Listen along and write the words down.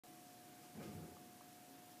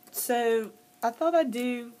So I thought I'd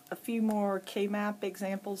do a few more K-map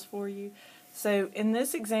examples for you. So in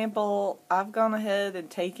this example, I've gone ahead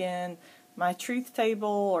and taken my truth table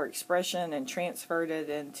or expression and transferred it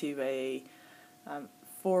into a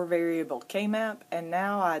 4-variable K-map, and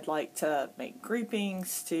now I'd like to make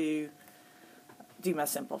groupings to do my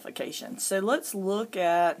simplification. So let's look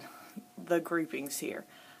at the groupings here.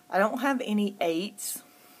 I don't have any 8s.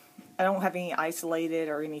 I don't have any isolated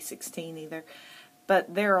or any 16 either.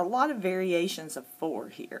 But there are a lot of variations of 4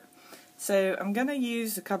 here. So I'm going to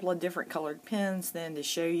use a couple of different colored pens then to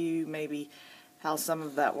show you maybe how some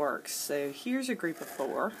of that works. So here's a group of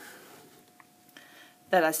 4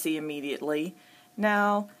 that I see immediately.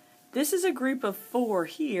 Now this is a group of 4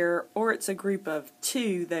 here, or it's a group of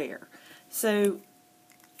 2 there. So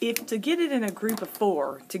if to get it in a group of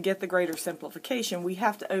 4, to get the greater simplification, we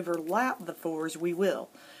have to overlap the 4s, we will.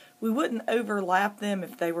 We wouldn't overlap them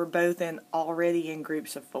if they were both already in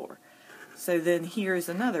groups of 4. So then here's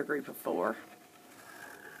another group of 4.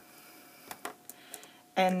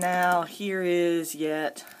 And now here is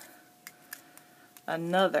yet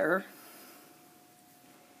another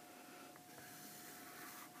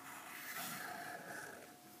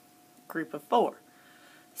group of 4.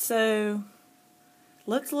 So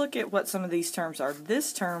let's look at what some of these terms are.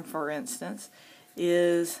 This term, for instance,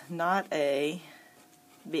 is not A,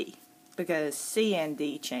 B, because C and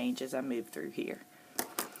D change as I move through here.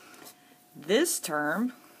 This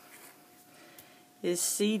term is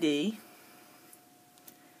CD,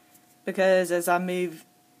 because as I move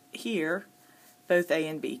here, both A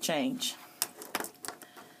and B change.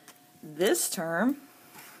 This term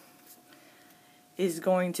is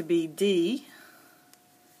going to be D,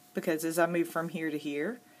 because as I move from here to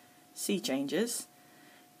here, C changes.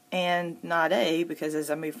 And not A, because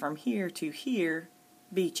as I move from here to here,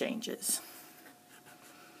 B changes.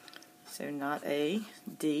 So not A,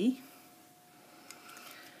 D.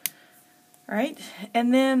 Alright,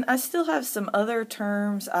 and then I still have some other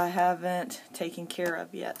terms I haven't taken care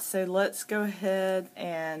of yet. So let's go ahead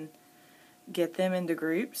and get them into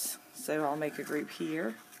groups. So I'll make a group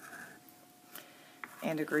here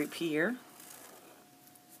and a group here.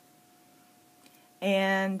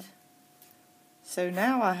 And so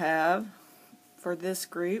now I have, for this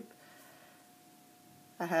group,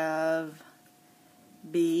 I have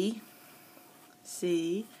B,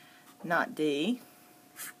 C, not D.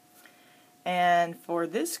 And for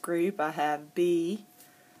this group, I have B,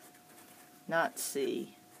 not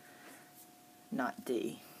C, not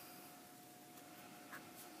D.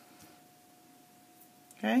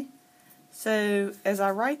 Okay? So as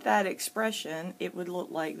I write that expression, it would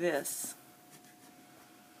look like this.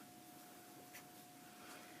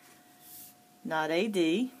 Not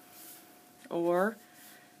AD, or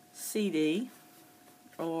CD,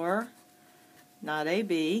 or not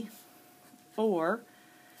AB, or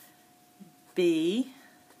B,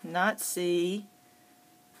 not C,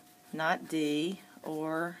 not D,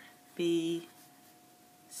 or B,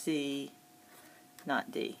 C,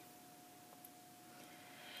 not D.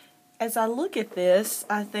 As I look at this,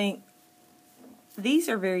 I think these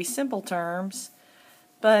are very simple terms,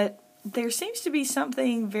 but there seems to be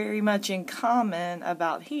something very much in common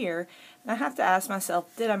about here, and I have to ask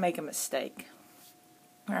myself, did I make a mistake?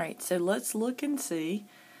 Alright, so let's look and see.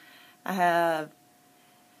 I have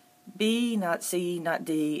B, not C, not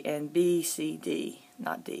D, and B, C, D,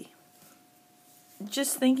 not D.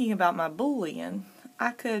 Just thinking about my Boolean,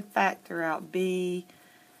 I could factor out B,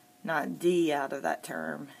 not D out of that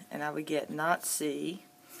term, and I would get not C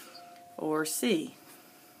or C.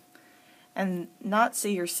 And not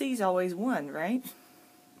C or C is always 1, right?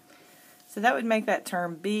 So that would make that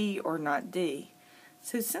term B or not D.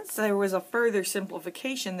 So since there was a further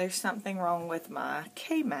simplification, there's something wrong with my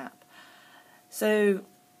K-map. So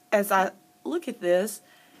as I look at this,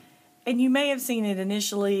 and you may have seen it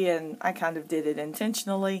initially, and I kind of did it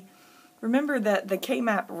intentionally, remember that the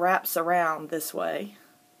K-map wraps around this way.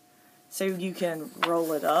 So you can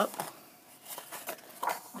roll it up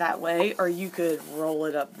that way, or you could roll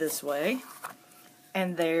it up this way,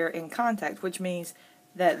 and they're in contact, which means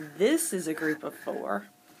that this is a group of 4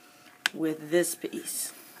 with this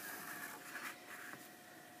piece,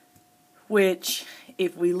 which,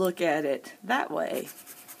 if we look at it that way,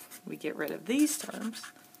 we get rid of these terms,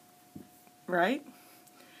 right?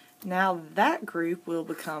 Now that group will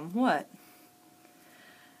become what?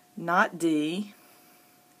 Not D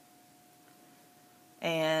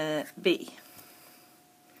and B.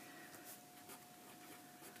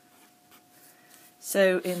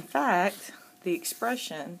 So in fact, the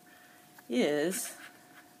expression is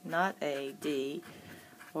not AD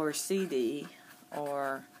or CD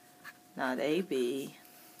or not AB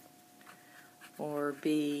or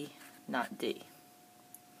B, not D.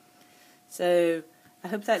 So I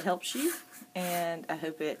hope that helps you, and I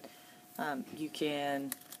hope you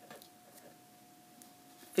can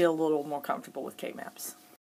feel a little more comfortable with K-maps.